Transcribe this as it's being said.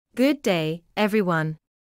Good day, everyone.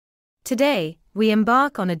 Today, we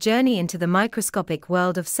embark on a journey into the microscopic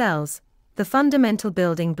world of cells, the fundamental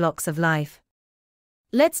building blocks of life.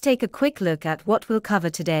 Let's take a quick look at what we'll cover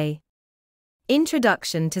today.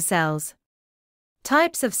 Introduction to cells.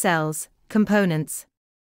 Types of cells, components.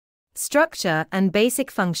 Structure and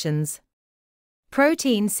basic functions.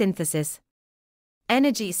 Protein synthesis.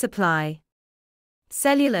 Energy supply.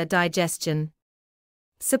 Cellular digestion.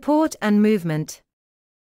 Support and movement.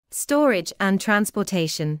 Storage and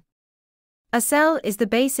transportation. A cell is the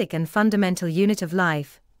basic and fundamental unit of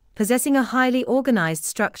life, possessing a highly organized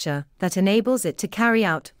structure that enables it to carry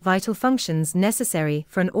out vital functions necessary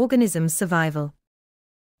for an organism's survival.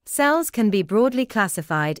 Cells can be broadly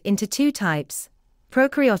classified into two types,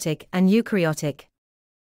 prokaryotic and eukaryotic.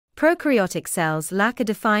 Prokaryotic cells lack a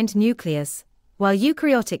defined nucleus, while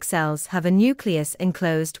eukaryotic cells have a nucleus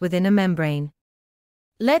enclosed within a membrane.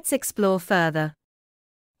 Let's explore further.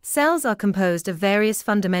 Cells are composed of various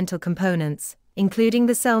fundamental components, including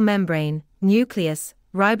the cell membrane, nucleus,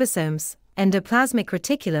 ribosomes, endoplasmic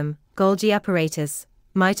reticulum, Golgi apparatus,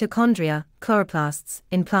 mitochondria, chloroplasts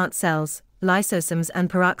in plant cells, lysosomes and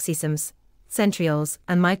peroxisomes, centrioles,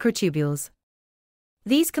 and microtubules.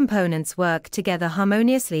 These components work together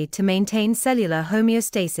harmoniously to maintain cellular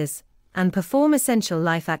homeostasis and perform essential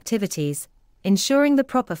life activities, ensuring the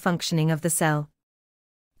proper functioning of the cell.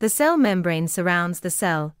 The cell membrane surrounds the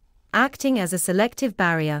cell, acting as a selective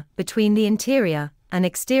barrier between the interior and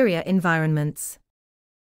exterior environments.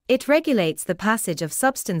 It regulates the passage of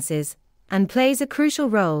substances and plays a crucial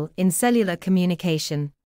role in cellular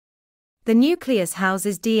communication. The nucleus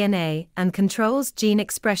houses DNA and controls gene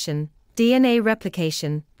expression, DNA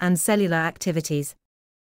replication, and cellular activities.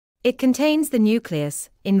 It contains the nucleus,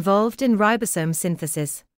 involved in ribosome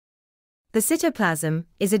synthesis. The cytoplasm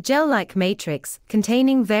is a gel-like matrix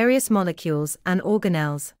containing various molecules and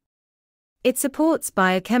organelles. It supports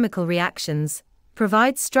biochemical reactions,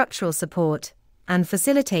 provides structural support, and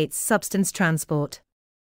facilitates substance transport.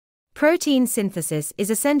 Protein synthesis is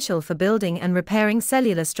essential for building and repairing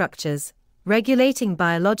cellular structures, regulating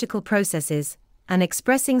biological processes, and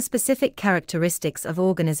expressing specific characteristics of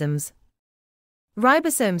organisms.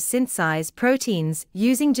 Ribosomes synthesize proteins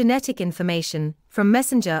using genetic information from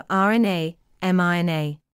messenger RNA,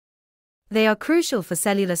 mRNA. They are crucial for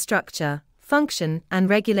cellular structure, function, and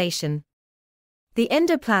regulation. The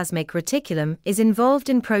endoplasmic reticulum is involved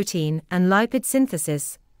in protein and lipid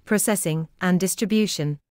synthesis, processing, and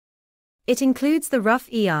distribution. It includes the rough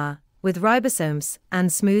ER, with ribosomes,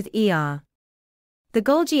 and smooth ER. The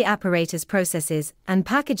Golgi apparatus processes and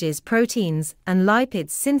packages proteins and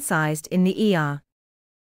lipids synthesized in the ER.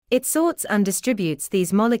 It sorts and distributes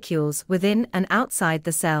these molecules within and outside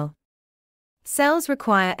the cell. Cells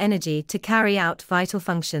require energy to carry out vital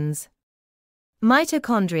functions.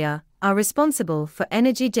 Mitochondria are responsible for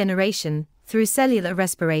energy generation through cellular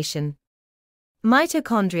respiration.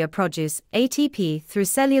 Mitochondria produce ATP through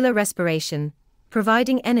cellular respiration,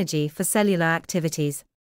 providing energy for cellular activities.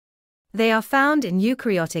 They are found in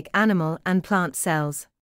eukaryotic animal and plant cells.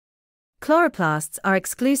 Chloroplasts are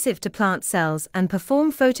exclusive to plant cells and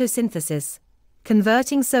perform photosynthesis,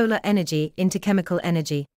 converting solar energy into chemical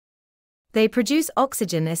energy. They produce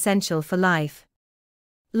oxygen essential for life.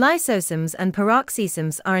 Lysosomes and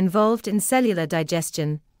peroxisomes are involved in cellular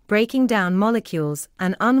digestion, breaking down molecules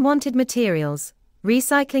and unwanted materials,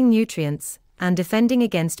 recycling nutrients, and defending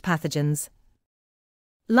against pathogens.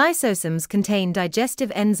 Lysosomes contain digestive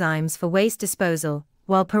enzymes for waste disposal,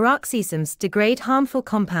 while peroxisomes degrade harmful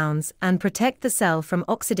compounds and protect the cell from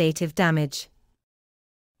oxidative damage.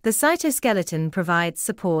 The cytoskeleton provides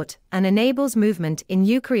support and enables movement in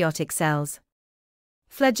eukaryotic cells.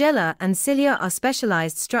 Flagella and cilia are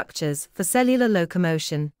specialized structures for cellular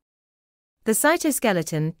locomotion. The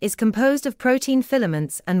cytoskeleton is composed of protein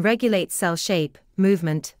filaments and regulates cell shape,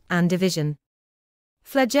 movement, and division.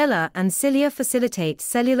 Flagella and cilia facilitate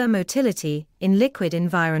cellular motility in liquid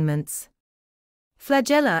environments.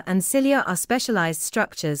 Flagella and cilia are specialized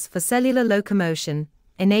structures for cellular locomotion,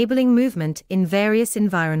 enabling movement in various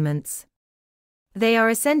environments. They are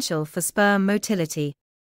essential for sperm motility.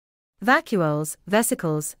 Vacuoles,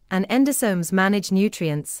 vesicles, and endosomes manage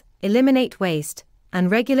nutrients, eliminate waste,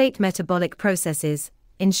 and regulate metabolic processes,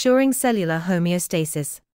 ensuring cellular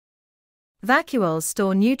homeostasis. Vacuoles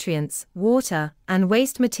store nutrients, water, and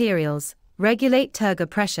waste materials, regulate turgor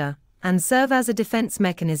pressure, and serve as a defense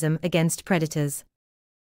mechanism against predators.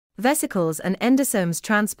 Vesicles and endosomes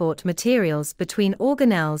transport materials between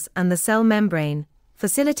organelles and the cell membrane,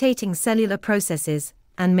 facilitating cellular processes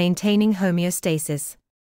and maintaining homeostasis.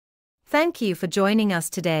 Thank you for joining us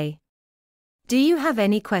today. Do you have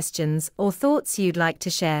any questions or thoughts you'd like to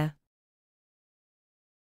share?